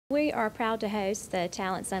We are proud to host the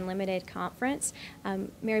Talents Unlimited Conference.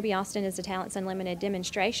 Mary B. Austin is the Talents Unlimited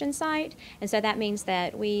demonstration site, and so that means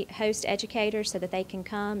that we host educators so that they can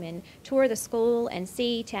come and tour the school and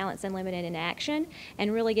see Talents Unlimited in action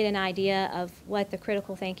and really get an idea of what the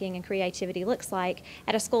critical thinking and creativity looks like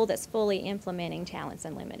at a school that's fully implementing Talents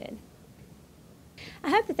Unlimited.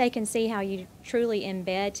 I hope that they can see how you truly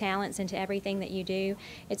embed talents into everything that you do.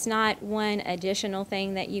 It's not one additional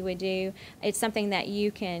thing that you would do. It's something that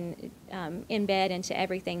you can embed into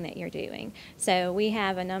everything that you're doing. So we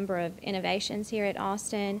have a number of innovations here at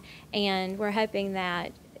Austin, and we're hoping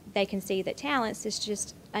that they can see that talents is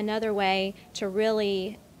just another way to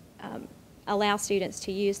really allow students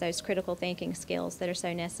to use those critical thinking skills that are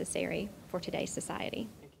so necessary for today's society.